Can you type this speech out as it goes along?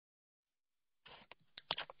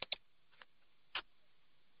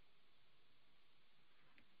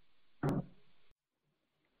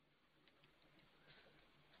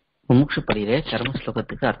மோட்சப்படியிலே கர்ம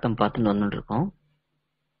ஸ்லோகத்துக்கு அர்த்தம் பார்த்துன்னு வந்துட்டு இருக்கோம்.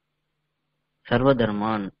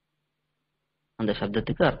 சர்வதர்மான் அந்த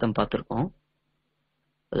சப்தத்துக்கு அர்த்தம் பார்த்திருக்கோம்.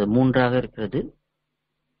 அது மூன்றாக இருக்கிறது.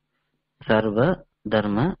 சர்வ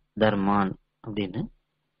தர்ம தர்மான் அப்படின்னு.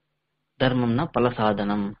 தர்மம்னா பல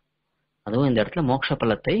சாதனம், அதுவும் இந்த இடத்துல மோட்ச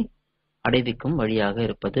பலத்தை அடைவிக்கும் வழியாக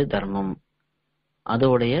இருப்பது தர்மம்.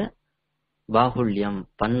 அதோடைய பாகுல்யம்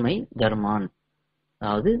பன்மை தர்மான்,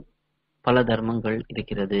 அதாவது பல தர்மங்கள்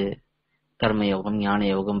இருக்கிறது. கர்மயோகம், ஞான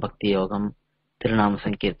யோகம், பக்தி யோகம், திருநாம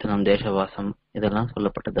சங்கீர்த்தனம், தேசவாசம், இதெல்லாம்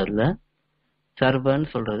சொல்லப்பட்டது. அதுல சர்வன்னு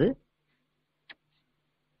சொல்றது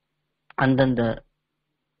அந்தந்த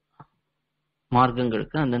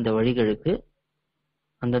மார்க்கங்களுக்கு, அந்தந்த வழிகளுக்கு,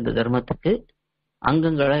 அந்தந்த தர்மத்துக்கு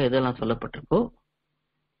அங்கங்களா எதெல்லாம் சொல்லப்பட்டிருக்கோ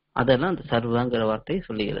அதெல்லாம் அந்த சர்வங்கிற வார்த்தை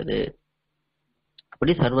சொல்லுகிறது.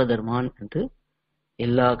 அப்படி சர்வ தர்மான் என்று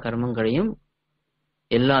எல்லா கர்மங்களையும்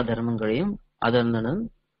எல்லா தர்மங்களையும் அதனுடன்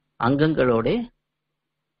அங்கங்களோட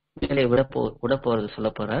மேலே விட போறது சொல்ல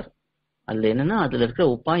போறார். அதுல என்னன்னா அதுல இருக்கிற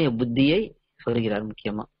உபாய புத்தியை சொல்கிறார்.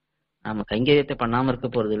 முக்கியமா நாம கைங்கரியத்தை பண்ணாம இருக்க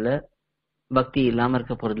போறது இல்ல, பக்தி இல்லாம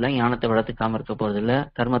இருக்க போறது இல்ல, ஞானத்தை வளர்த்துக்காம இருக்க போறது இல்ல,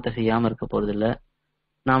 கர்மத்தை செய்யாம இருக்க போறது இல்ல,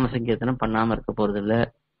 நாம சங்கீர்த்தனம் பண்ணாம இருக்க போறது இல்ல,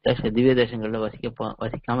 திவ்ய தேசங்கள்ல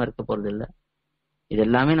வசிக்காம இருக்க போறது இல்ல. இது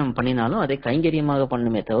எல்லாமே நம்ம பண்ணினாலும் அதை கைங்கரியமாக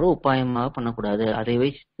பண்ணுமே தவிர உபாயமாக பண்ணக்கூடாது. அதை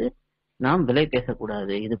வைத்து நாம் விலை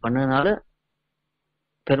பேசக்கூடாது. இது பண்ணதுனால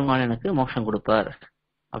பெருமாள் எனக்கு மோட்சம் கொடுப்பார்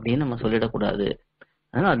அப்படின்னு நம்ம சொல்லிடக்கூடாது.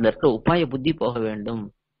 அதனால அதுல இருக்க உபாய புத்தி போக வேண்டும்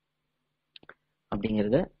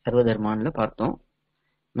அப்படிங்கறத சர்வதர்மான்ல பார்த்தோம்.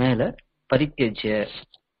 மேல பரித்யஜ்ய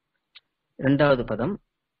இரண்டாவது பதம்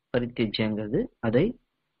பரித்யஜ்யங்கிறது, அதை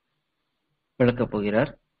விளக்கப்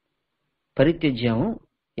போகிறார். பரித்யஜ்யமும்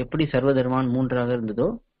எப்படி சர்வதர்மான் மூன்றாக இருந்ததோ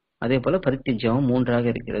அதே போல பரித்யஜ்யமும் மூன்றாக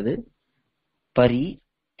இருக்கிறது. பரி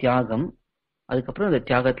தியாகம், அதுக்கப்புறம் அந்த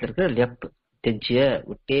தியாகத்துல இருக்கிற லெப், தெஜ்ய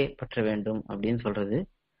விட்டே பற்ற வேண்டும் அப்படின்னு சொல்றது.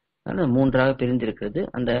 அதனால மூன்றாக பிரிந்திருக்கிறது.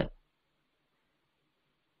 அந்த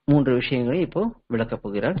மூன்று விஷயங்களையும் இப்போ விளக்கப்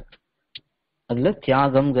போகிறார். அதுல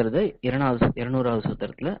தியாகம்ங்கிறத 200வது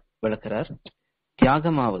சூத்திரத்துல விளக்குறார்.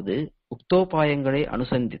 தியாகமாவது உக்தோபாயங்களை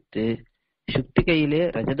அனுசந்தித்து சுக்திகையிலே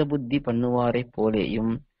ரஜத புத்தி பண்ணுவாரை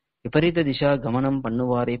போலேயும் விபரீத திசா கமனம்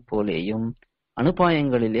பண்ணுவாரை போலேயும்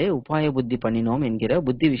அனுபாயங்களிலே உபாய புத்தி பண்ணினோம் என்கிற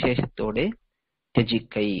புத்தி விசேஷத்தோட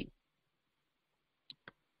தெஜிக்கை.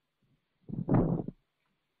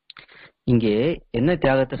 இங்கே என்ன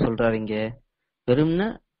தியாகத்தை சொல்றாரு? இங்க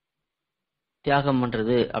வெறும்ன தியாகம்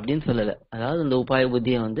பண்றது அப்படின்னு சொல்லல. அதாவது இந்த உபாய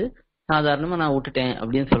புத்தியை சாதாரணமா நான் விட்டுட்டேன்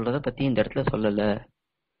அப்படின்னு சொல்றத பத்தி இந்த இடத்துல சொல்லல.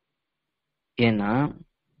 ஏன்னா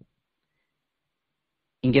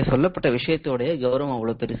இங்க சொல்லப்பட்ட விஷயத்தோட கௌரவம்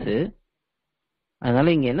அவ்வளவு பெருசு.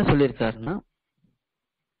 அதனால இங்க என்ன சொல்லியிருக்காருன்னா,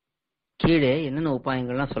 கீழே என்னென்ன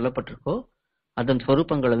உபாயங்கள்லாம் சொல்லப்பட்டிருக்கோ அதன்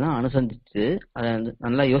சொரூபங்கள் எல்லாம் அனுசந்திச்சு அதை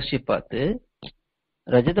நல்லா யோசிச்சு பார்த்து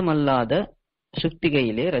ரஜதமல்லாத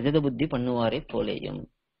சுக்திகையிலே ரஜத புத்தி பண்ணுவாரே போலேயும்,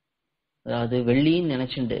 அதாவது வெள்ளின்னு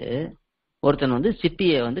நினைச்சுட்டு ஒருத்தன்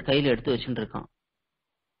சிப்பிய கையில எடுத்து வச்சுட்டு இருக்கான்.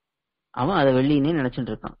 அவன் அதை வெள்ளின்னே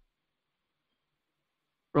நினைச்சுட்டு இருக்கான்.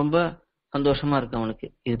 ரொம்ப சந்தோஷமா இருக்கு அவனுக்கு.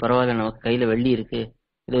 இது பரவாயில்ல, நமக்கு கையில வெள்ளி இருக்கு,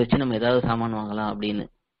 இதை வச்சு நம்ம ஏதாவது சாமான் வாங்கலாம் அப்படின்னு.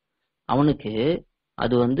 அவனுக்கு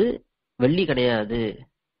அது வெள்ளி கிடையாது,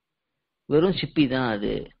 வெறும் சிப்பி தான்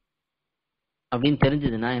அது அப்படின்னு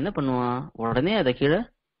தெரிஞ்சதுன்னா என்ன பண்ணுவான்? உடனே அதை கீழே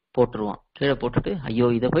போட்டுருவான். கீழே போட்டுட்டு ஐயோ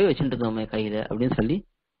இதை போய் வச்சுட்டு இருக்கோமே கையில அப்படின்னு சொல்லி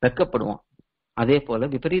வெட்கப்படுவான். அதே போல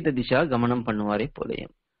விபரீத திசா கமனம் பண்ணுவாரே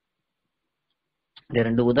போலையும். இந்த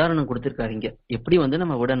ரெண்டு உதாரணம் கொடுத்திருக்காரு இங்க. எப்படி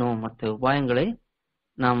நம்ம விடணும், மற்ற உபாயங்களை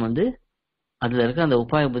நாம் அதுல இருக்க அந்த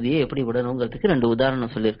உபாய புத்தியை எப்படி விடணுங்கிறதுக்கு ரெண்டு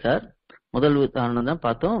உதாரணம் சொல்லியிருக்கார். முதல் உதாரணம் தான்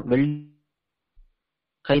பார்த்தோம். வெள்ளி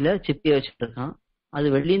கையில சிப்பிய வச்சுட்டு இருக்கான், அது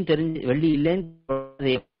வெள்ளின்னு தெரிஞ்சு வெள்ளி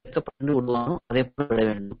இல்லைன்னு விடுவானோ அதே போல விட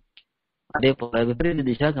வேண்டும். அதே போல விபரீத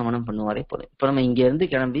திசா கமனம் பண்ணுவாரே போல. இப்ப நம்ம இங்க இருந்து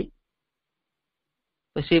கிளம்பி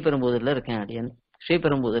இப்ப ஸ்ரீபெரும்புதூர்ல இருக்கேன் அடியன்.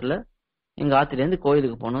 ஸ்ரீபெரும்புதூர்ல எங்க ஆத்துல இருந்து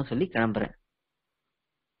கோயிலுக்கு போகணும்னு சொல்லி கிளம்புறேன்.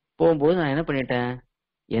 போகும்போது நான் என்ன பண்ணிட்டேன்,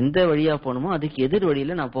 எந்த வழியா போகணுமோ அதுக்கு எதிர்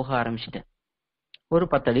வழியில நான் போக ஆரம்பிச்சிட்டேன். ஒரு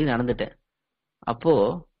 10 அடி நடந்துட்டேன். அப்போ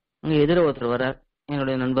அங்க எதிர ஒருத்தர் வர்றார்,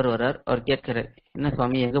 என்னுடைய நண்பர் வர்றார். அவர் கேட்கிறார், என்ன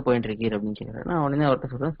சுவாமி எங்க போயிட்டு இருக்கீர் அப்படின்னு கேட்கிறார். நான் உடனே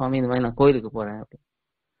அவர்கிட்ட சொல்றேன், சுவாமி இந்த மாதிரி நான் கோயிலுக்கு போறேன் அப்படின்னு.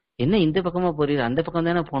 என்ன இந்த பக்கமா போறீர், அந்த பக்கம்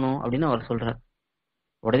தானே போகணும் அப்படின்னு அவர் சொல்றார்.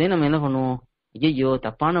 உடனே நம்ம என்ன பண்ணுவோம், ஐயோ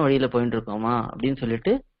தப்பான வழியில போயிட்டு இருக்கோமா அப்படின்னு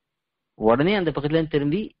சொல்லிட்டு உடனே அந்த பக்கத்துல இருந்து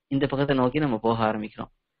திரும்பி இந்த பக்கத்தை நோக்கி நம்ம போக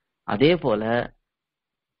ஆரம்பிக்கிறோம். அதே போல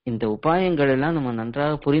இந்த உபாயங்கள் எல்லாம் நம்ம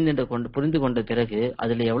நன்றாக புரிந்து கொண்ட பிறகு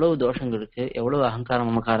அதுல எவ்வளவு தோஷங்கள் இருக்கு, எவ்வளவு அகங்காரம்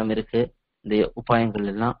மமகாரம் இருக்கு இந்த உபாயங்கள்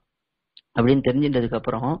எல்லாம் அப்படின்னு தெரிஞ்சின்றதுக்கு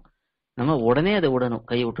அப்புறம் நம்ம உடனே அதை விடணும்,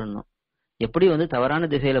 கை விட்டுடணும். எப்படி தவறான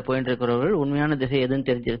திசையில போயிட்டு இருக்கிறவர்கள் உண்மையான திசை எதுன்னு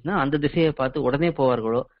தெரிஞ்சிருக்குன்னா அந்த திசையை பார்த்து உடனே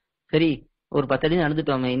போவார்களோ, சரி ஒரு 10 அடி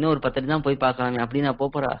நடந்துட்டோமே, இன்னும் ஒரு 10 அடி தான் போய் பார்க்கலாமே அப்படின்னு நான்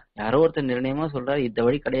போறா. யாரோ ஒருத்தர் நிர்ணயமா சொல்றாரு இந்த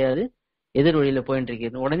வழி கிடையாது, எதிர் வழியில போயிட்டு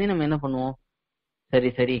இருக்கு. உடனே நம்ம என்ன பண்ணுவோம்? சரி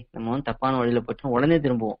சரி நம்ம வந்து தப்பான வழியில போயிட்டோம், உடனே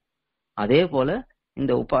திரும்புவோம். அதே போல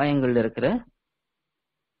இந்த உபாயங்கள்ல இருக்கிற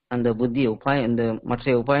அந்த புத்திய இந்த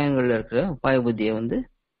மற்ற உபாயங்கள்ல இருக்கிற உபாய புத்தியை வந்து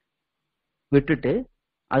விட்டுட்டு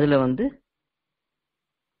அதுல வந்து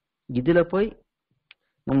இதுல போய்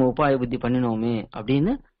நம்ம உபாய புத்தி பண்ணினோமே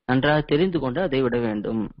அப்படின்னு நன்றாக தெரிந்து கொண்டு அதை விட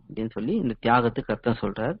வேண்டும் அப்படின்னு சொல்லி இந்த தியாகத்துக்கு அர்த்தம்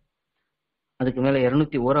சொல்றார். அதுக்கு மேல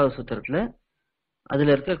 201வது சூத்திரத்துல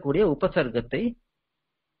அதுல இருக்கக்கூடிய உபசர்க்கத்தை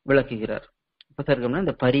விளக்குகிறார். உபசர்க்கம்னா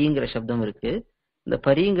இந்த பரிங்கிற சப்தம் இருக்கு, இந்த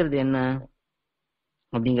பரிங்கிறது என்ன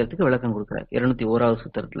அப்படிங்கிறதுக்கு விளக்கம் கொடுக்கிறார் 201வது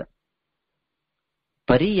சூத்திரத்துல.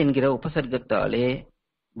 பரி என்கிற உபசர்க்கத்தாலே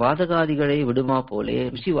வாதகாதிகளை விடுமா போலே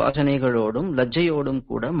ருசி வாசனைகளோடும் லஜ்ஜையோடும்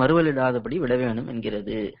கூட மறுவலிடாதபடி விட வேணும்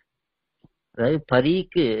என்கிறது. அதாவது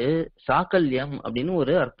பரிக்கு சாக்கல்யம் அப்படின்னு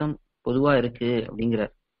ஒரு அர்த்தம் பொதுவா இருக்கு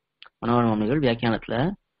அப்படிங்கிறார் மனோன்மணிகள் வியாக்கியானத்துல.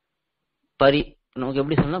 பரி நமக்கு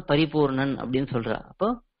எப்படி சொல்லலாம், பரிபூர்ணன் அப்படின்னு சொல்றா. அப்போ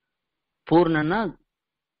பூர்ணன்னா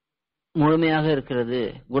முழுமையாக இருக்கிறது,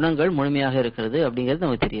 குணங்கள் முழுமையாக இருக்கிறது அப்படிங்கிறது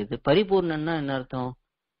நமக்கு தெரியுது. பரிபூர்ணன்னா என்ன அர்த்தம்?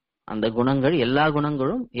 அந்த குணங்கள் எல்லா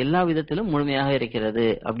குணங்களும் எல்லா விதத்திலும் முழுமையாக இருக்கிறது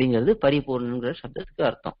அப்படிங்கிறது பரிபூர்ணங்கிற சப்தத்துக்கு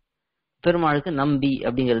அர்த்தம். பெருமாளுக்கு நம்பி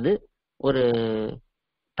அப்படிங்கிறது ஒரு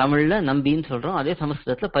தமிழ்ல நம்பின்னு சொல்றோம், அதே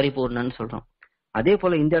சமஸ்கிருதத்துல பரிபூர்ணன்னு சொல்றோம். அதே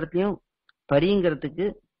போல இந்த இடத்துலயும் பரிங்கிறதுக்கு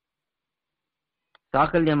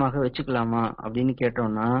சாக்கல்யமாக வச்சுக்கலாமா அப்படின்னு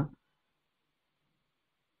கேட்டோம்னா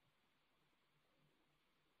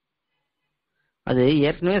அது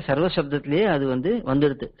ஏற்கனவே சர்வ சப்தத்திலேயே அது வந்து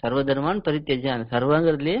வந்துடுது. சர்வதர்மான் பரித்தேஜான்,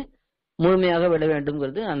 சர்வங்கிறதுலயே முழுமையாக விட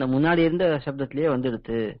வேண்டும்ங்கிறது அந்த முன்னாடி இருந்த சப்தத்திலேயே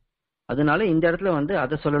வந்துடுது. அதனால இந்த இடத்துல வந்து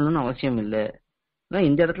அதை சொல்லணும்னு அவசியம் இல்லை.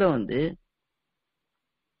 இந்த இடத்துல வந்து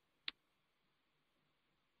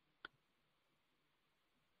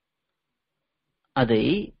அதை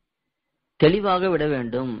தெளிவாக விட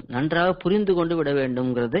வேண்டும், நன்றாக புரிந்து கொண்டு விட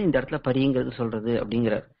வேண்டும்ங்கிறத இந்த இடத்துல பரிங்கிறது சொல்றது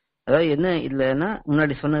அப்படிங்கிறார். அதாவது என்ன இல்லைன்னா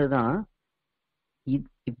முன்னாடி சொன்னதுதான்,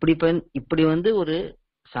 இப்படி வந்து ஒரு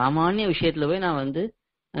சாமானிய விஷயத்துல போய் நான் வந்து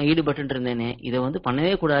ஈடுபட்டு இருந்தேனே, இதை வந்து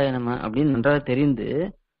பண்ணவே கூடாது நம்ம அப்படின்னு நன்றாக தெரிந்து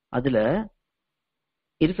அதுல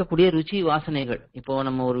இருக்கக்கூடிய ருச்சி வாசனைகள். இப்போ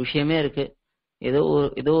நம்ம ஒரு விஷயமே இருக்கு,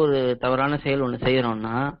 ஏதோ ஒரு தவறான செயல் ஒண்ணு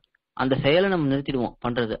செய்யறோம்னா அந்த செயலை நம்ம நிறுத்திடுவோம்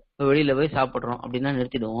பண்றது. வெளியில போய் சாப்பிடுறோம் அப்படின்னா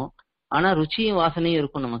நிறுத்திடுவோம். ஆனா ருச்சியும் வாசனையும்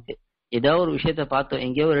இருக்கும் நமக்கு. ஏதாவது ஒரு விஷயத்த பார்த்தோம்,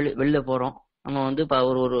 எங்கேயோ வெளியில போறோம், நம்ம வந்து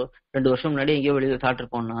ஒரு 2 வருஷம் முன்னாடி எங்கேயோ வெளியில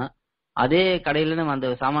சாப்பிட்டுருப்போம்னா அதே கடையில நம்ம அந்த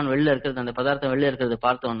சாமான் வெளில இருக்கிறது, அந்த பதார்த்தம் வெளில இருக்கிறது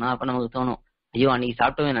பார்த்தோம்னா அப்ப நமக்கு தோணும், ஐயோ அன்னைக்கு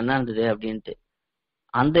சாப்பிட்டவே நல்லா இருந்தது அப்படின்ட்டு.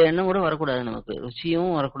 அந்த எண்ணம் கூட வரக்கூடாது நமக்கு.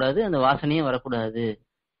 ருச்சியும் வரக்கூடாது, அந்த வாசனையும் வரக்கூடாது,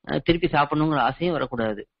 திருப்பி சாப்பிடணுங்கிற ஆசையும்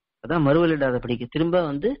வரக்கூடாது. அதான் மறுவலிடாத படிக்க திரும்ப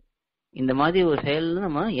வந்து இந்த மாதிரி ஒரு செயல்ல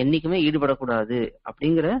நம்ம என்னைக்குமே ஈடுபடக்கூடாது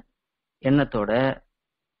அப்படிங்கிற எண்ணத்தோட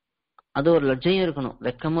அது ஒரு லட்சியம் இருக்கணும்,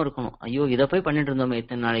 வெக்கமும் இருக்கணும். ஐயோ இதை போய் பண்ணிட்டு இருந்தோமே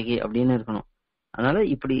இத்தனை நாளைக்கு அப்படின்னு இருக்கணும். அதனால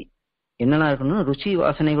இப்படி என்னெல்லாம் இருக்கணும்னா ருச்சி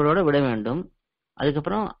வாசனைகளோட விட வேண்டும்.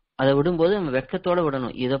 அதுக்கப்புறம் அதை விடும்போது நம்ம வெக்கத்தோட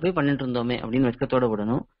விடணும், இதை போய் பண்ணிட்டு இருந்தோமே அப்படின்னு வெக்கத்தோட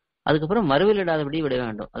விடணும். அதுக்கப்புறம் மறுவலிடாதபடி விட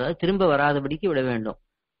வேண்டும், அதாவது திரும்ப வராதபடிக்கு விட வேண்டும்.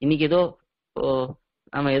 இன்னைக்கு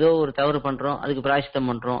நம்ம ஏதோ ஒரு தவறு பண்றோம், அதுக்கு பிராயச்சித்தம்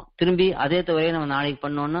பண்றோம், திரும்பி அதே தவறையை நம்ம நாளைக்கு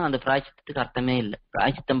பண்ணோம்னா அந்த பிராயச்சித்தத்துக்கு அர்த்தமே இல்லை.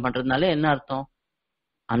 பிராயச்சித்தம் பண்றதுனால என்ன அர்த்தம்?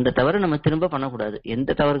 அந்த தவறை நம்ம திரும்ப பண்ணக்கூடாது.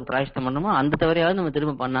 எந்த தவறுக்கு பிராயச்சித்தம் பண்ணணுமோ அந்த தவறையாவது நம்ம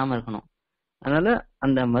திரும்ப பண்ணாம இருக்கணும். அதனால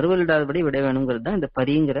அந்த மறுவலிடாதபடி விட வேணுங்கிறது தான் இந்த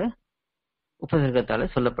பரிங்கிற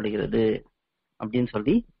உபசர்க்கத்தால சொல்லப்படுகிறது அப்படின்னு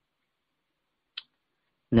சொல்லி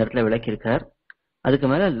இந்த இடத்துல விளக்கியிருக்கார். அதுக்கு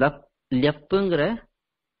மேல லப்புங்கிற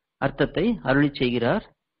அர்த்தத்தை அருளி செய்கிறார்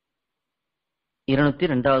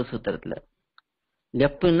 202வது சூத்திரத்துல.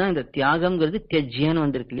 லப்புன்னா இந்த தியாகம்ங்கிறது தியஜ்யன்னு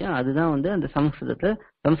வந்திருக்கு இல்லையா, அதுதான் வந்து அந்த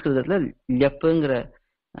சமஸ்கிருதத்துல லப்புங்கிற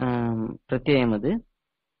பிரத்யயம். அது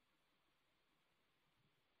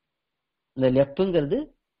இந்த லப்புங்கிறது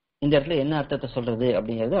இந்த இடத்துல என்ன அர்த்தத்தை சொல்றது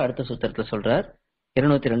அப்படிங்கறது அடுத்த சூத்திரத்துல சொல்றார்.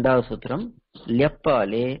 202வது சூத்திரம்.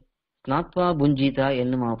 லப்பாலே ஸ்நாத்வா புஞ்சிதா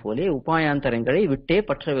என்னுமா போலே உபாயாந்தரங்களை விட்டே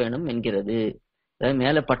பற்ற வேணும் என்கிறது. அதாவது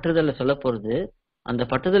மேல பற்றுதலை சொல்ல போறது, அந்த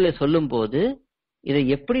பற்றுதலை சொல்லும் போது இதை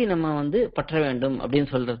எப்படி நம்ம வந்து பற்ற வேண்டும் அப்படின்னு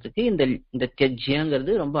சொல்றதுக்கு இந்த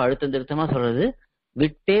தியஜ்யங்கிறது ரொம்ப அழுத்தம் திருத்தமா சொல்றது.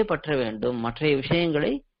 விட்டே பற்ற வேண்டும், மற்ற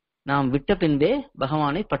விஷயங்களை நாம் விட்ட பின்பே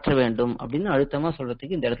பகவானை பற்ற வேண்டும் அப்படின்னு அழுத்தமா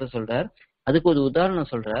சொல்றதுக்கு இந்த இடத்துல சொல்றார். அதுக்கு ஒரு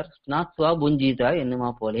உதாரணம் சொல்றார். ஸ்நாத்வா புஞ்சிதா என்னுமா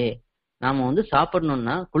போலே, நாம வந்து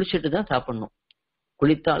சாப்பிடணும்னா குளிச்சுட்டு தான் சாப்பிடணும்.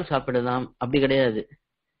 குளித்தால் சாப்பிடலாம் அப்படி கிடையாது,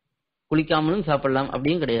 குளிக்காமலும் சாப்பிடலாம்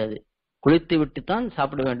அப்படியும் கிடையாது. குளித்து விட்டுத்தான்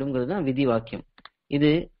சாப்பிட வேண்டும்ங்கிறது தான் விதி வாக்கியம்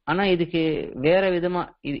இது. ஆனா இதுக்கு வேற விதமா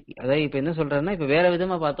அதாவது இப்ப என்ன சொல்றாருன்னா, இப்ப வேற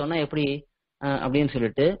விதமா பார்த்தோம்னா எப்படி அப்படின்னு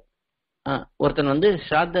சொல்லிட்டு ஒருத்தன் வந்து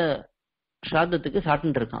ஸ்ராத்தத்துக்கு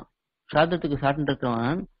சாப்பிட்டு இருக்கான். சாதத்துக்கு சாப்பிட்டு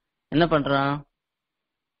இருக்கிறவன் என்ன பண்றான்,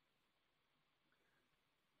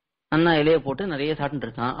 அண்ணா இலைய போட்டு நிறைய சாப்பிட்டு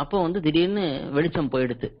இருக்கான். அப்போ வந்து திடீர்னு வெளிச்சம்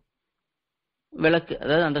போயிடுது. விளக்கு,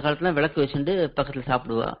 அதாவது அந்த காலத்துல விளக்கு வச்சுட்டு பக்கத்துல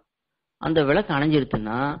சாப்பிடுவா. அந்த விளக்கு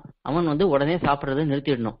அணைஞ்சிருச்சுன்னா அவன் வந்து உடனே சாப்பிட்றதை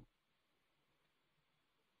நிறுத்திடணும்.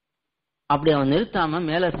 அப்படி அவன் நிறுத்தாம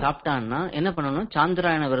மேல சாப்பிட்டான்னா என்ன பண்ணணும்,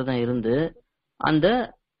 சாந்திராயண விரதம் இருந்து அந்த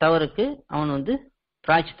தவறுக்கு அவன் வந்து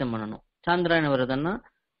பிராய்ச்சித்தம் பண்ணணும். சாந்திராயண விரதம்னா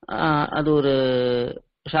அது ஒரு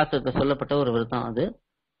சாஸ்திரத்தை சொல்லப்பட்ட ஒரு விரதம்.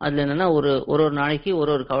 அதுல என்னன்னா ஒரு ஒரு நாளைக்கு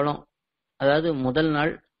ஒரு கவலம், அதாவது முதல்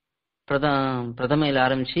நாள் பிரதமையில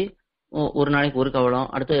ஆரம்பிச்சு ஒரு நாளைக்கு ஒரு கவலம்,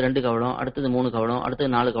 அடுத்தது 2 கவலம், அடுத்தது 3 கவலம், அடுத்தது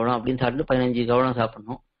 4 கவலம் அப்படின்னு சாப்பிட்டு 15 கவலம்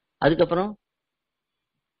சாப்பிடணும். அதுக்கப்புறம்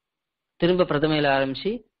திரும்ப பிரதமையில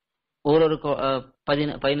ஆரம்பிச்சு ஒரு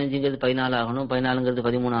 15ங்கிறது 14 ஆகணும், 14ங்கிறது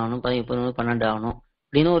 13 ஆகணும், 11 12 ஆகணும்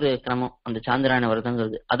அப்படின்னு ஒரு கிரமம் அந்த சாந்திராயண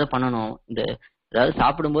விரதங்கிறது. அதை பண்ணணும். அதாவது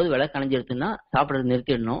சாப்பிடும்போது விளக்கு அணைஞ்சிருச்சுன்னா சாப்பிட்றது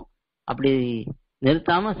நிறுத்திடணும். அப்படி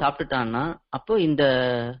நிறுத்தாம சாப்பிட்டுட்டான்னா அப்போ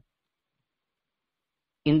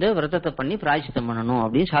இந்த விரதத்தை பண்ணி பிராயச்சித்தம் பண்ணணும்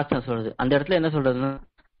அப்படின்னு சாஸ்திரம் சொல்றது. அந்த இடத்துல என்ன சொல்றதுன்னா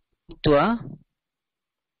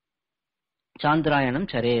சாந்திராயணம்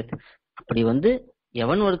சரேத். அப்படி வந்து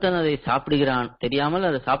எவன் ஒருத்தன் அதை சாப்பிடுகிறான், தெரியாமல்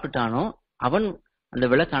அதை சாப்பிட்டுட்டானோ, அவன் அந்த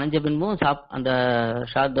விளக்கு அணைஞ்ச பின்பும் அந்த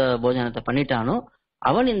சாத போஜனத்தை பண்ணிட்டானோ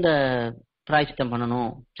அவன் இந்த பிராயச்சித்தம்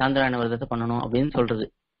பண்ணணும், சாந்திராயண விரதத்தை பண்ணணும் அப்படின்னு சொல்றது.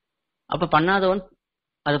 அப்ப பண்ணாதவன்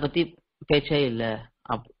அதை பத்தி பேச்சே இல்லை.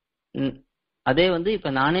 அதே வந்து இப்ப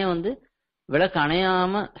நானே வந்து விளக்கு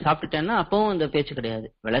அணையாம சாப்பிட்டுட்டேன்னா அப்பவும் இந்த பேச்சு கிடையாது.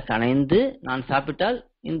 விளக்கு அணைந்து நான் சாப்பிட்டால்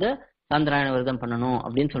இந்த சாந்திராயண விரதம் பண்ணணும்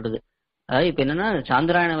அப்படின்னு சொல்றது. அதாவது இப்ப என்னன்னா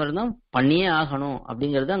சாந்திராயண விரதம் பண்ணியே ஆகணும்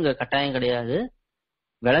அப்படிங்கிறது அங்க கட்டாயம் கிடையாது.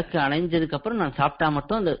 விளக்கு அணைஞ்சதுக்கு அப்புறம் நான் சாப்பிட்டா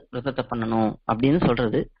மட்டும் அந்த விரதத்தை பண்ணணும் அப்படின்னு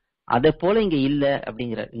சொல்றது. அதை போல இங்க இல்ல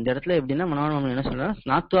அப்படிங்கிற இந்த இடத்துல எப்படின்னா மனோரமன் என்ன சொல்றாரு,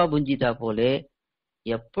 ஸ்நாத்வா புஞ்சிதா போலே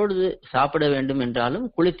எப்பொழுது சாப்பிட வேண்டும் என்றாலும்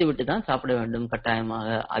குளித்து விட்டு தான் சாப்பிட வேண்டும் கட்டாயமாக.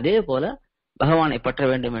 அதே போல பகவானை பற்ற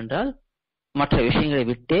வேண்டும் என்றால் மற்ற விஷயங்களை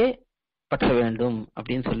விட்டே பற்ற வேண்டும்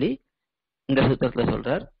அப்படின்னு சொல்லி இந்த சூத்திரத்துல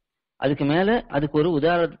சொல்றார். அதுக்கு மேல அதுக்கு ஒரு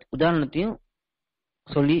உதாரணத்தையும்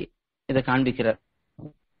சொல்லி இதை காண்பிக்கிறார்.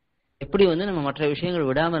 எப்படி வந்து நம்ம மற்ற விஷயங்கள்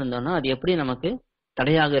விடாம இருந்தோம்னா அது எப்படி நமக்கு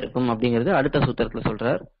தடையாக இருக்கும் அப்படிங்கறது அடுத்த சூத்திரத்துல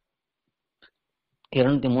சொல்றார்.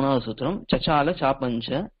 203வது சூத்திரம், சச்சால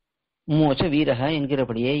சாப்பஞ்ச மூச்ச வீரக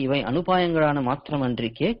என்கிறபடியே இவை அனுபாயங்களான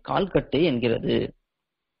மாத்திரமன்றிக்கே கால்கட்டு என்கிறது.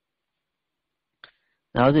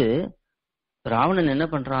 அதாவது ராவணன் என்ன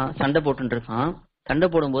பண்றான், சண்டை போட்டு இருக்கான். சண்டை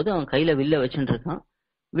போடும்போது அவன் கையில வில்ல வச்சுட்டு இருக்கான்.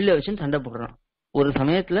 வில்ல வச்சுன்னு சண்டை போடுறான். ஒரு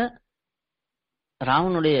சமயத்துல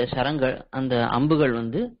ராவனுடைய சரங்கள், அந்த அம்புகள்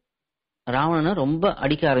வந்து ராவணனை ரொம்ப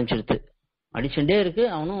அடிக்க ஆரம்பிச்சிடுது. அடிச்சுட்டே இருக்கு,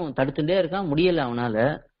 அவனும் தடுத்துட்டே இருக்கான், முடியல அவனால.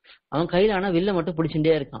 அவன் கையில ஆனா வில்ல மட்டும்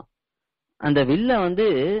பிடிச்சுட்டே இருக்கான். அந்த வில்ல வந்து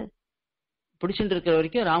பிடிச்சுட்டு இருக்கிற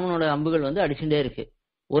வரைக்கும் ராவனோட அம்புகள் வந்து அடிச்சுட்டே இருக்கு.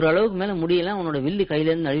 ஒரு அளவுக்கு மேல முடியல, அவனோட வில்லு கையில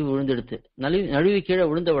இருந்து நழுவி விழுந்துடுத்து. நழுவி கீழே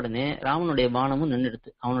விழுந்த உடனே ராவனுடைய பானமும் நின்றுடுத்து,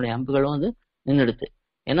 அவனுடைய அம்புகளும் வந்து நின்றுடுத்து.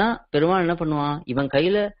 ஏன்னா பெருமாள் என்ன பண்ணுவான், இவன்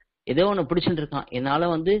கையில ஏதோ ஒண்ணு பிடிச்சுட்டு இருக்கான், என்னால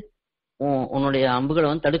வந்து உன்னுடைய அம்புகளை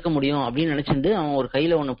வந்து தடுக்க முடியும் அப்படின்னு நினைச்சிட்டு அவன் ஒரு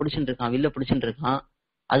கையில ஒண்ணு பிடிச்சுட்டு இருக்கான், வில்ல பிடிச்சுட்டு இருக்கான்.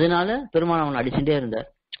 அதனால பெருமாள் அவன் அடிச்சுட்டே இருந்தார்.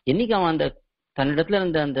 என்னைக்கு அவன் அந்த தன்னிடத்துல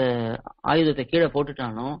இருந்த அந்த ஆயுதத்தை கீழே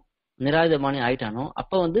போட்டுட்டானோ, நிராயுதபாணி ஆயிட்டானோ,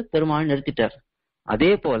 அப்ப வந்து பெருமாள் நிறுத்திட்டார்.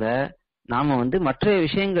 அதே போல நாம வந்து மற்ற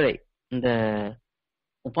விஷயங்களை, இந்த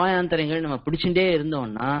உபாயாந்தரங்கள் நம்ம பிடிச்சுட்டே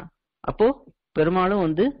இருந்தோம்னா அப்போ பெருமாளும்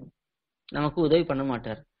வந்து நமக்கு உதவி பண்ண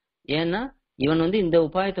மாட்டார். ஏன்னா இவன் வந்து இந்த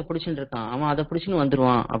உபாயத்தை பிடிச்சுட்டு இருக்கான், அவன் அதை பிடிச்சுன்னு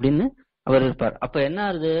வந்துருவான் அப்படின்னு அவர் இருப்பார். அப்ப என்ன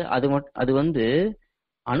ஆகுது, அது வந்து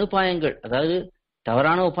அனுபாயங்கள், அதாவது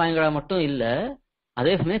தவறான உபாயங்களா மட்டும் இல்ல,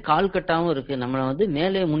 அதே சமயம் கால் கட்டாவும் இருக்கு, நம்மளை வந்து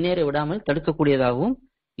மேலே முன்னேற விடாமல் தடுக்கக்கூடியதாகவும்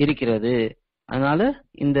இருக்கிறது. அதனால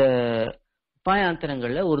இந்த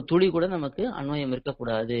உபாயாந்தரங்கள்ல ஒரு துளி கூட நமக்கு அன்வயம்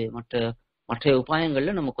இருக்கக்கூடாது. மற்ற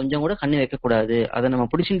உபாயங்கள்ல நம்ம கொஞ்சம் கூட கண்ணு வைக்கக்கூடாது. அதை நம்ம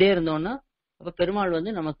பிடிச்சுட்டே இருந்தோம்னா அப்ப பெருமாள்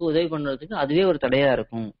வந்து நமக்கு உதவி பண்றதுக்கு அதுவே ஒரு தடையா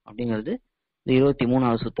இருக்கும் அப்படிங்கிறது இந்த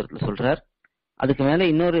 23வது சூத்திரத்துல சொல்றார். அதுக்கு மேல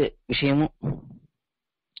இன்னொரு விஷயமும்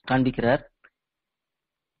காண்பிக்கிறார்,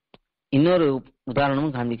 இன்னொரு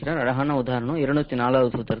உதாரணமும் காண்பிக்கிறார். அழகான உதாரணம்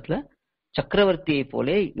 204வது சூத்திரத்துல, சக்கரவர்த்தியை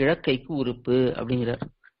போலே இழக்கைக்கு உறுப்பு அப்படிங்கிறார்.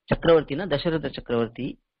 சக்கரவர்த்தினா தசரத சக்கரவர்த்தி.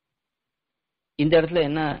 இந்த இடத்துல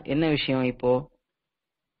என்ன விஷயம், இப்போ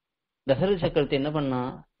தசரத சக்கரவர்த்தி என்ன பண்ணா,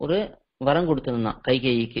 ஒரு வரம் கொடுத்திருந்தான்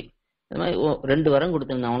கைகேயிக்கு. இந்த மாதிரி 2 வரம்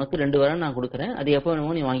கொடுத்திருந்தான், உனக்கு 2 வரம் நான் கொடுக்குறேன், அது எப்போ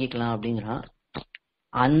வேணுமோ நீ வாங்கிக்கலாம் அப்படிங்கிறான்.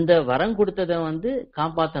 அந்த வரம் கொடுத்ததை வந்து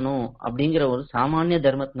காப்பாற்றணும் அப்படிங்கிற ஒரு சாமானிய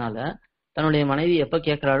தர்மத்தினால தன்னுடைய மனைவி எப்ப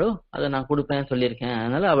கேட்கிறாளோ அதை நான் கொடுப்பேன் சொல்லியிருக்கேன்.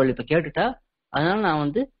 அதனால அவள் இப்ப கேட்டுட்டா, அதனால நான்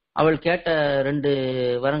வந்து அவள் கேட்ட 2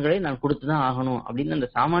 வரங்களை நான் கொடுத்துதான் ஆகணும் அப்படின்னு அந்த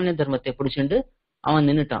சாமானிய தர்மத்தை பிடிச்சிட்டு அவன்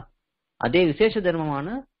நின்னுட்டான். அதே விசேஷ தர்மமான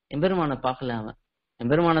எம்பெருமானை பார்க்கல அவன்.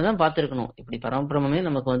 எம்பெருமானை தான் பார்த்திருக்கணும். இப்படி பரமபிரமே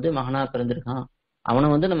நமக்கு வந்து மகனா பிறந்திருக்கான், அவனை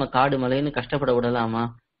வந்து நம்ம காடு மலைன்னு கஷ்டப்பட விடலாமா?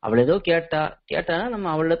 அவள் ஏதோ கேட்டானா நம்ம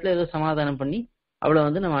அவளிடத்துல ஏதோ சமாதானம் பண்ணி அவளை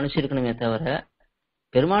வந்து நம்ம அனுப்பிச்சிருக்கணுமே தவிர,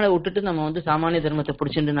 பெருமாளை விட்டுட்டு நம்ம வந்து சாமானிய தர்மத்தை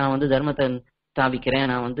பிடிச்சிட்டு நான் வந்து தர்மத்தை ஸ்தாபிக்கிறேன்,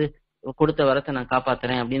 நான் வந்து கொடுத்த வரத்தை நான்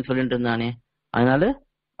காப்பாத்துறேன் அப்படின்னு சொல்லிட்டு இருந்தானே. அதனால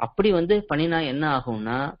அப்படி வந்து பண்ணினா என்ன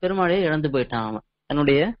ஆகும்னா, பெருமாளையே இழந்து போயிட்டான் அவன்.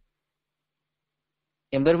 தன்னுடைய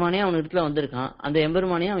எம்பெருமானே அவன் இடத்துல வந்திருக்கான், அந்த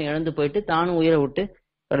எம்பெருமானையே அவன் இழந்து போயிட்டு தானும் உயிரை விட்டு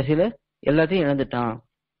கடைசியில எல்லாத்தையும் இழந்துட்டான்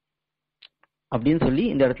அப்படின்னு சொல்லி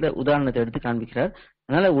இந்த இடத்துல உதாரணத்தை எடுத்து காண்பிக்கிறார்.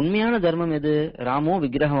 அதனால உண்மையான தர்மம் எது? ராமோ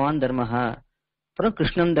விக்கிரகவான் தர்மஹா, அப்புறம்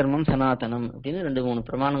கிருஷ்ணன் தர்மம் சனாதனம் அப்படின்னு 2-3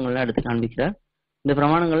 பிரமாணங்கள்லாம் எடுத்து காண்பிக்கிறார். இந்த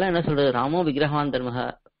பிரமாணங்கள்லாம் என்ன சொல்றது? ராமோ விக்கிரகவான் தர்மஹா,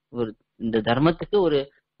 இந்த தர்மத்துக்கு ஒரு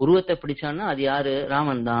உருவத்தை பிடிச்சான்னா அது யாரு?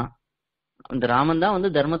 ராமன் தான். அந்த ராமன் தான் வந்து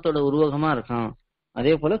தர்மத்தோட உருவகமா இருக்கான்.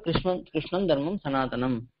 அதே போல கிருஷ்ணன் தர்மம்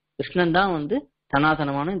சனாதனம், கிருஷ்ணன் தான் வந்து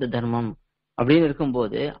சனாதனமான இந்த தர்மம் அப்படின்னு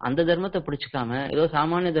இருக்கும்போது அந்த தர்மத்தை பிடிச்சிக்காம ஏதோ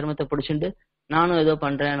சாமானிய தர்மத்தை பிடிச்சிட்டு நானும் ஏதோ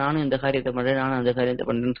பண்றேன், நானும் இந்த காரியத்தை பண்றேன், நானும் அந்த காரியத்தை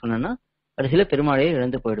பண்றேன்னு சொன்னேன்னா கடைசியில பெருமாளையே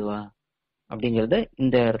இழந்து போயிடுவா அப்படிங்கறத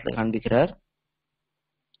இந்த இடத்துல காண்பிக்கிறார்.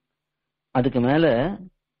 அதுக்கு மேல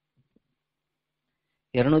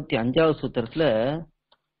 205வது சூத்திரத்துல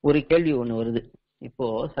ஒரு கேள்வி ஒண்ணு வருது. இப்போ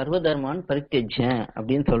சர்வதர்மான் பரித்யஜ்யன்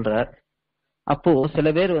அப்படின்னு சொல்றார். அப்போ சில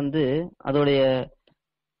பேர் வந்து அதோடைய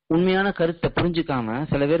உண்மையான கருத்தை புரிஞ்சுக்காம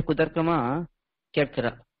சில பேர் குதர்க்கமா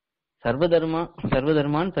கேட்கிறார்.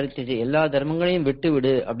 சர்வதர்மான் பரித்யஜ்ய, எல்லா தர்மங்களையும் விட்டு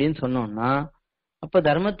விடு அப்படின்னு சொன்னோம்னா அப்ப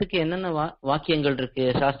தர்மத்துக்கு என்னென்ன வாக்கியங்கள் இருக்கு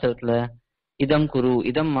சாஸ்திரத்துல? இதம் குரு,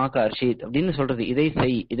 இதம் மா கார்ஷித் அப்படின்னு சொல்றது, இதை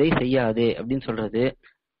செய், இதை செய்யாதே அப்படின்னு சொல்றது.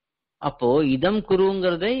 அப்போ இதம்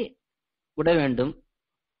குருங்கிறதை விட வேண்டும்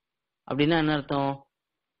அப்படின்னா என்ன அர்த்தம்?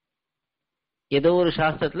 ஏதோ ஒரு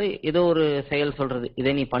சாஸ்திரத்துல ஏதோ ஒரு செயல் சொல்றது,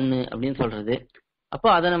 இதை நீ பண்ணு அப்படின்னு சொல்றது. அப்போ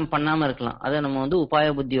அதை நம்ம பண்ணாம இருக்கலாம், அதை நம்ம வந்து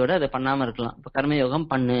உபாய புத்தியோட அதை பண்ணாம இருக்கலாம். இப்ப கர்மயோகம்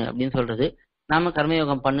பண்ணு அப்படின்னு சொல்றது, நாம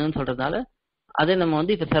கர்மயோகம் பண்ணுன்னு சொல்றதுனால அதை நம்ம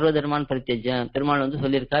வந்து இப்ப சர்வதர்மான் பரித்யஜ்யன், பெருமாள் வந்து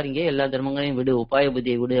சொல்லியிருக்காரு இங்கே எல்லா தர்மங்களையும் விடு, உபாய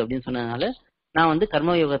புத்தியை விடு அப்படின்னு சொன்னதுனால நான் வந்து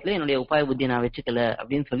கர்மயோகத்துல என்னுடைய உபாய புத்தியை நான் வச்சுக்கல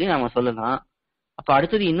அப்படின்னு சொல்லி நாம சொல்லலாம். அப்ப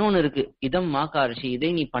அடுத்தது இன்னொன்னு இருக்கு, இதம் மாகாரிஷி, இதை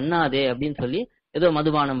நீ பண்ணாதே அப்படின்னு சொல்லி ஏதோ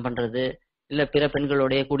மதுபானம் பண்றது, இல்ல பிற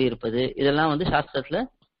பெண்களோடய கூடியிருப்பது, இதெல்லாம் வந்து சாஸ்திரத்துல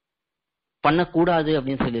பண்ணக்கூடாது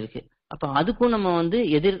அப்படின்னு சொல்லியிருக்கு. அப்ப அதுக்கும் நம்ம வந்து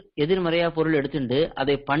எதிர்மறையா பொருள் எடுத்துட்டு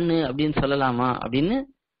அதை பண்ணு அப்படின்னு சொல்லலாமா அப்படின்னு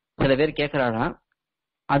சில பேர் கேட்கிறாராம்.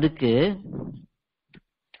 அதுக்கு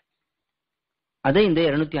அதை இந்த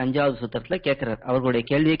 205வது சூத்திரத்துல கேட்கிறார், அவர்களுடைய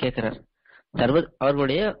கேள்வியை கேட்கிறார்.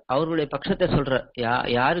 அவர்களுடைய பட்சத்தை சொல்ற,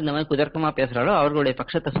 யார் இந்த மாதிரி குதர்க்கமா பேசுறாளோ அவர்களுடைய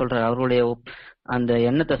பட்சத்தை சொல்றார், அவர்களுடைய அந்த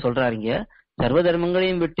எண்ணத்தை சொல்றாருங்க. சர்வ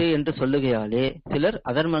தர்மங்களையும் விட்டு என்று சொல்லுகையாலே சிலர்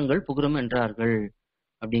அதர்மங்கள் புகுரும் என்றார்கள்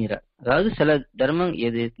அப்படிங்கிறார். அதாவது சில தர்மம்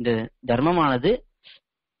எது, இந்த தர்மமானது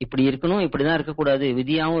இப்படி இருக்கணும், இப்படிதான் இருக்கக்கூடாது,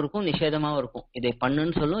 விதியாவும் இருக்கும் நிஷேதமாவும் இருக்கும். இதை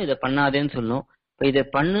பண்ணுன்னு சொல்லும், இதை பண்ணாதேன்னு சொல்லும். இப்ப இதை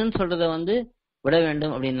பண்ணுன்னு சொல்றத வந்து விட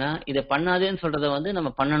வேண்டும் அப்படின்னா இதை பண்ணாதேன்னு சொல்றத வந்து நம்ம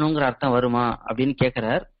பண்ணணுங்கிற அர்த்தம் வருமா அப்படின்னு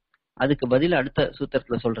கேட்கிறார். அதுக்கு பதில் அடுத்த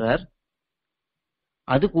சூத்திரத்துல சொல்றார்,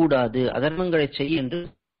 அது கூடாது, அதர்மங்களை செய் என்று.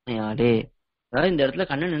 அதாவது இந்த இடத்துல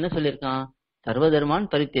கண்ணன் என்ன சொல்லியிருக்கான்? சர்வதர்மான்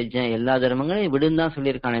பரித்யஜ்யன், எல்லா தர்மங்களையும் விடுன்னு தான்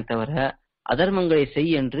சொல்லியிருக்கானே தவிர அதர்மங்களை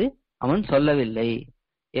செய் என்று அவன் சொல்லவில்லை.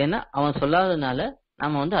 ஏன்னா அவன் சொல்லாததுனால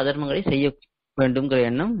நாம வந்து அதர்மங்களை செய்ய வேண்டும்ங்கிற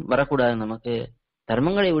எண்ணம் வரக்கூடாது நமக்கு.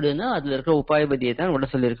 தர்மங்களை விடுன்னா அதுல இருக்கிற உபாயபதியை தான் விட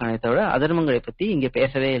சொல்லியிருக்கானே தவிர அதர்மங்களை பத்தி இங்க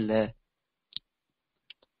பேசவே இல்லை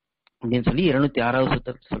அப்படின்னு சொல்லி 206வது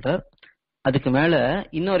சூத்திரத்தை சொல்றார். அதுக்கு மேல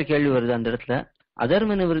இன்னொரு கேள்வி வருது அந்த இடத்துல,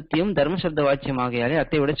 அதர்ம நிவர்த்தியும் தர்மசப்த வாக்கியமாகையாலே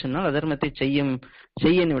அத்தை விட சொன்னால் அதர்மத்தை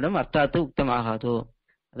செய்யனிவிடம் அர்த்தாத்து உக்தமாகாதோ.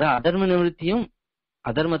 அதான் அதர்ம நிவர்த்தியும்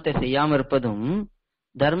அதர்மத்தை செய்யாம இருப்பதும்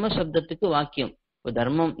தர்ம சப்தத்துக்கு வாக்கியம்.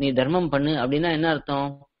 இப்போ நீ தர்மம் பண்ணு அப்படின்னா என்ன அர்த்தம்?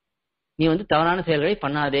 நீ வந்து தவறான செயல்களை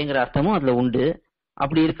பண்ணாதேங்கிற அர்த்தமும் அதுல உண்டு.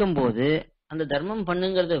 அப்படி இருக்கும்போது அந்த தர்மம்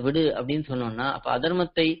பண்ணுங்கிறத விடு அப்படின்னு சொன்னோம்னா அப்ப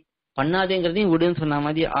அதர்மத்தை பண்ணாதேங்கிறதையும் விடுன்னு சொன்ன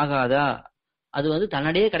மாதிரி ஆகாதா? அது வந்து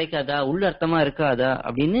தன்னடையே கிடைக்காதா, உள்ள அர்த்தமா இருக்காதா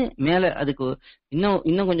அப்படின்னு மேல அதுக்கு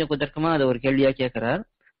இன்னும் கொஞ்சம் குதர்க்கமா அதை ஒரு கேள்வியா கேட்கிறார்.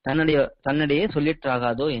 தன்னடையே சொல்லிட்டு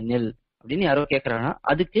ஆகாதோ என்னில் அப்படின்னு யாரோ கேட்கிறானா,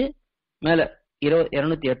 அதுக்கு மேல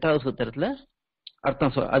 208வது சூத்திரத்துல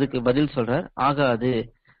அர்த்தம் அதுக்கு பதில் சொல்றார், ஆகாது,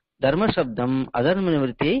 தர்ம சப்தம் அதர்ம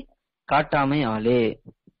நிவர்த்தியை காட்டாமை ஆளே.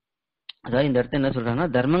 அதாவது இந்த இடத்துல என்ன சொல்றாங்கன்னா,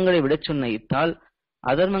 தர்மங்களை விட சொன்ன இத்தால்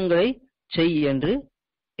அதர்மங்களை செய் என்று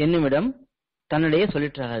என்னுமிடம் தன்னிடையே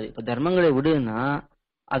சொல்லிட்டாரு. இப்ப தர்மங்களை விடுன்னா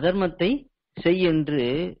அதர்மத்தை செய் என்று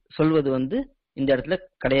சொல்வது வந்து இந்த இடத்துல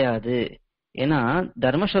கிடையாது. ஏன்னா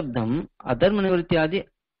தர்மசப்தம் அதர்ம நிவர்த்தி ஆதி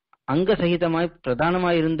அங்க சகிதமாய்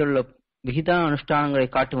பிரதானமாய் இருந்துள்ள விகிதா அனுஷ்டானங்களை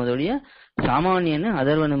காட்டுவதோடைய சாமானியன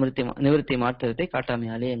அதர்வ நிவர்த்தி மாத்திரத்தை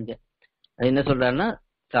காட்டாமையாலே என்க. அது என்ன சொல்றாருன்னா,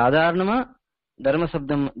 சாதாரணமா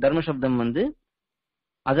தர்மசப்தம் வந்து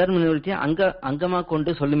அதர்ம நிவர்த்தியை அங்கமா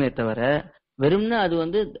கொண்டு சொல்லுமே தவிர வெறும்னு அது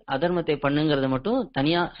வந்து அதர்மத்தை பண்ணுங்கிறத மட்டும்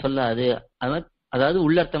தனியா சொல்லாது. அதாவது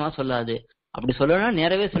உள்ளர்த்தமா சொல்லாது. அப்படி சொல்லணும்னா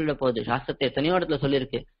நேரவே சொல்ல போகுது. சாஸ்திரத்தை எத்தனையோ இடத்துல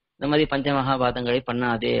சொல்லியிருக்கு, இந்த மாதிரி பஞ்சமகாபாதங்களை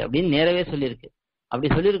பண்ணாதே அப்படின்னு நேரவே சொல்லியிருக்கு. அப்படி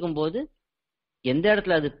சொல்லியிருக்கும் போது எந்த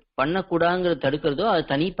இடத்துல அது பண்ணக்கூடாதுங்கிறது தடுக்கிறதோ அது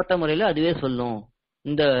தனிப்பட்ட முறையில அதுவே சொல்லும்.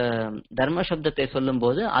 இந்த தர்ம சப்தத்தை சொல்லும்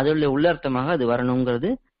போது அதோட உள்ளர்த்தமாக அது வரணுங்கிறது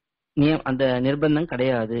அந்த நிர்பந்தம்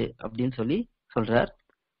கிடையாது அப்படின்னு சொல்றார்.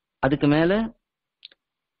 அதுக்கு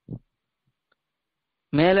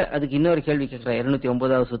மேல அதுக்கு இன்னொரு கேள்வி கேட்கிறார்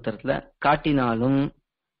 209வது சூத்திரத்துல. காட்டினாலும்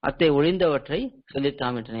அத்தை ஒழிந்தவற்றை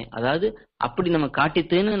சொல்லித்தாமிட்டனே. அதாவது அப்படி நம்ம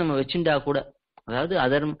காட்டித்துன்னு நம்ம வச்சுட்டா கூட, அதாவது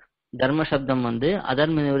தர்ம சப்தம் வந்து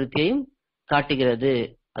அதர்ம நிவர்த்தியையும் காட்டுகிறது,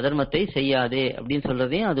 அதர்மத்தை செய்யாதே அப்படின்னு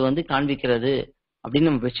சொல்றதையும் அது வந்து காண்பிக்கிறது அப்படின்னு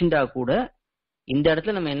நம்ம வச்சுட்டா கூட, இந்த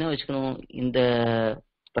இடத்துல நம்ம என்ன வச்சுக்கணும், இந்த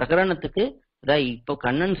பிரகரணத்துக்கு இப்போ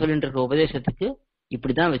கண்ணன் சொல்லிட்டு இருக்க உபதேசத்துக்கு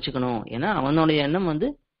இப்படிதான் வச்சுக்கணும். ஏன்னா அவனுடைய எண்ணம் வந்து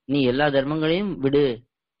நீ எல்லா தர்மங்களையும் விடு,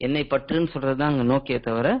 என்னை பற்றுன்னு சொல்றதுதான் அங்க நோக்கிய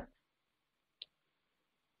தவிர,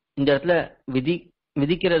 இந்த இடத்துல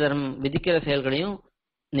விதிக்கிற செயல்களையும்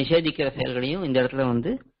நிஷேதிக்கிற செயல்களையும் இந்த இடத்துல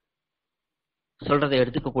வந்து சொல்றதை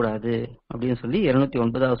எடுத்துக்க கூடாது அப்படின்னு சொல்லி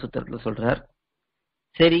 209வது சூத்திரத்துல சொல்றார்.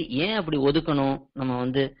 சரி, ஏன் அப்படி ஒதுக்கணும், நம்ம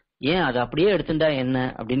வந்து ஏன் அதை அப்படியே எடுத்துட்டா என்ன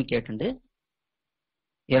அப்படின்னு கேட்டுண்டு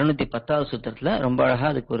 210வது சூத்திரத்துல ரொம்ப அழகா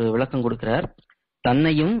அதுக்கு ஒரு விளக்கம் கொடுக்கிறார்.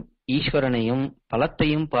 தன்னையும் ஈஸ்வரனையும்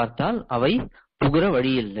பலத்தையும் பார்த்தால் அவை புகுற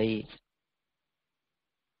வழி இல்லை.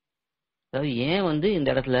 அதாவது ஏன் வந்து இந்த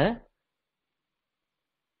இடத்துல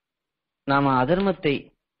நாம அதர்மத்தை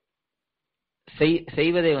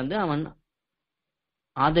செய்வதை வந்து அவன்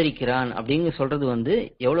ஆதரிக்கிறான் அப்படிங்க சொல்றது வந்து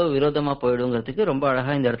எவ்வளவு விரோதமா போயிடுங்கிறதுக்கு ரொம்ப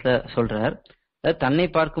அழகா இந்த இடத்துல சொல்றார். அதாவது தன்னை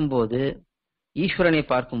பார்க்கும்போது, ஈஸ்வரனை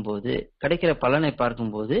பார்க்கும்போது, கிடைக்கிற பலனை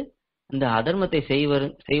பார்க்கும்போது இந்த அதர்மத்தை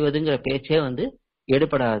செய்வதுங்கிற பேச்சே வந்து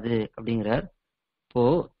எடுபடாது அப்படிங்கிறார். இப்போ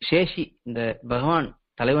சேஷி இந்த பகவான்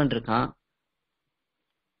தலைவன் இருக்கான்,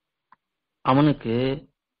 அவனுக்கு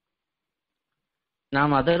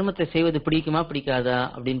நாம் அதர்மத்தை செய்வது பிடிக்குமா பிடிக்காதா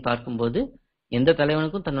அப்படின்னு பார்க்கும்போது எந்த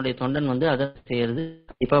தலைவனுக்கும் தன்னுடைய தொண்டன் வந்து அதர்மம் செய்யறது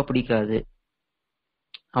கண்டிப்பா பிடிக்காது.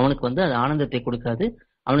 அவனுக்கு வந்து அது ஆனந்தத்தை கொடுக்காது,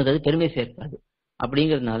 அவனுக்கு அது பெருமை சேர்க்காது.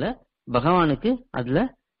 அப்படிங்கிறதுனால பகவானுக்கு அதுல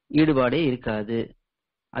ஈடுபாடே இருக்காது.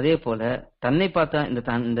 அதே போல தன்னை பார்த்தா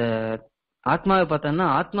இந்த ஆத்மாவை பார்த்தான்னா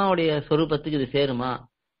ஆத்மாவுடைய சொரூபத்துக்கு இது சேருமா,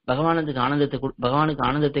 பகவானுக்கு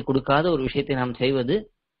ஆனந்தத்தை கொடுக்காத ஒரு விஷயத்தை நாம் செய்வது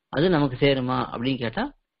அது நமக்கு சேருமா அப்படின்னு கேட்டா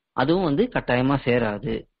அதுவும் வந்து கட்டாயமா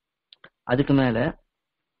சேராது. அதுக்கு மேல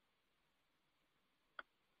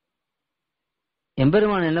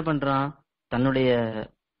எம்பெருமான் என்ன பண்றான்,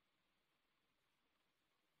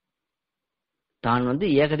 தான் வந்து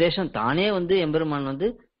ஏகதேசம் தானே வந்து எம்பெருமான் வந்து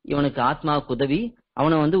இவனுக்கு ஆத்மாவுக்கு உதவி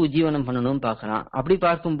அவனை வந்து உஜ்ஜீவனம் பண்ணணும்னு பாக்குறான். அப்படி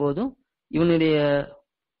பார்க்கும் போதும்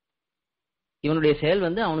இவனுடைய செயல்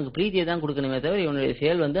வந்து அவனுக்கு பிரீத்தியை தான் கொடுக்கணுமே தவிர இவனுடைய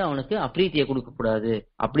செயல் வந்து அவனுக்கு அப்ரீத்தியை கொடுக்க கூடாது.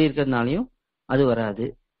 அப்படி இருக்கிறதுனாலையும் அது வராது.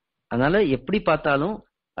 அதனால எப்படி பார்த்தாலும்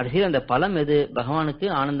கடைசியில் அந்த பலம் எது, பகவானுக்கு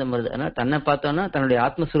ஆனந்தம் வருது. அதனால தன்னை பார்த்தோம்னா தன்னுடைய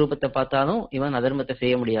ஆத்மஸ்வரூபத்தை பார்த்தாலும் இவன் அதர்மத்தை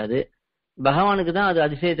செய்ய முடியாது. பகவானுக்கு தான் அது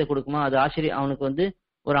அதிசயத்தை கொடுக்குமா, அது அவனுக்கு வந்து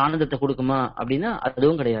ஒரு ஆனந்தத்தை கொடுக்குமா அப்படின்னா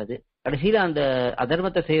அதுவும் கிடையாது. கடைசியில அந்த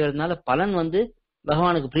அதர்மத்தை செய்யறதுனால பலன் வந்து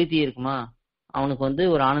பகவானுக்கு பிரீத்தி இருக்குமா, அவனுக்கு வந்து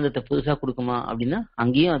ஒரு ஆனந்தத்தை புதுசா கொடுக்குமா அப்படின்னா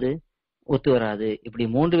அங்கேயும் அது ஒத்து வராது. இப்படி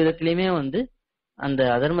மூன்று விதத்திலையுமே வந்து அந்த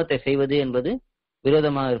அதர்மத்தை செய்வது என்பது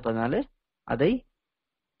விரோதமாக இருப்பதனால அதை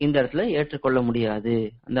இந்த இடத்துல ஏற்றுக்கொள்ள முடியாது.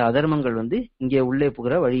 அந்த அதர்மங்கள் வந்து இங்கே உள்ளே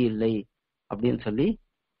புகிற வழி இல்லை அப்படின்னு சொல்லி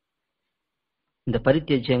இந்த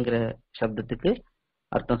பரித்யஜ்யங்கிற சப்தத்துக்கு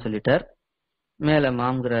அர்த்தம் சொல்லிட்டார். மேல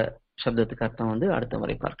மாம்ங்கிற சப்தத்துக்கு அர்த்தம் வந்து அடுத்த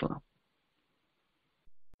முறை பார்க்கலாம்.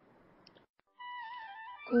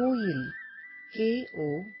 கோயில்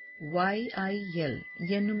KOYIL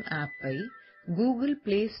என்னும் ஆப்பை கூகுள்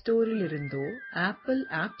பிளே ஸ்டோரில் இருந்தோ ஆப்பிள்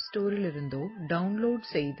ஆப் ஸ்டோரில் இருந்தோ டவுன்லோட்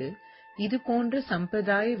செய்து இது போன்ற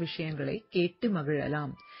சம்பிரதாய விஷயங்களை கேட்டு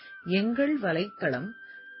மகிழலாம். எங்கள் வலைத்தளம்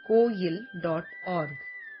koil.org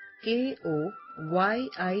KOYIL.org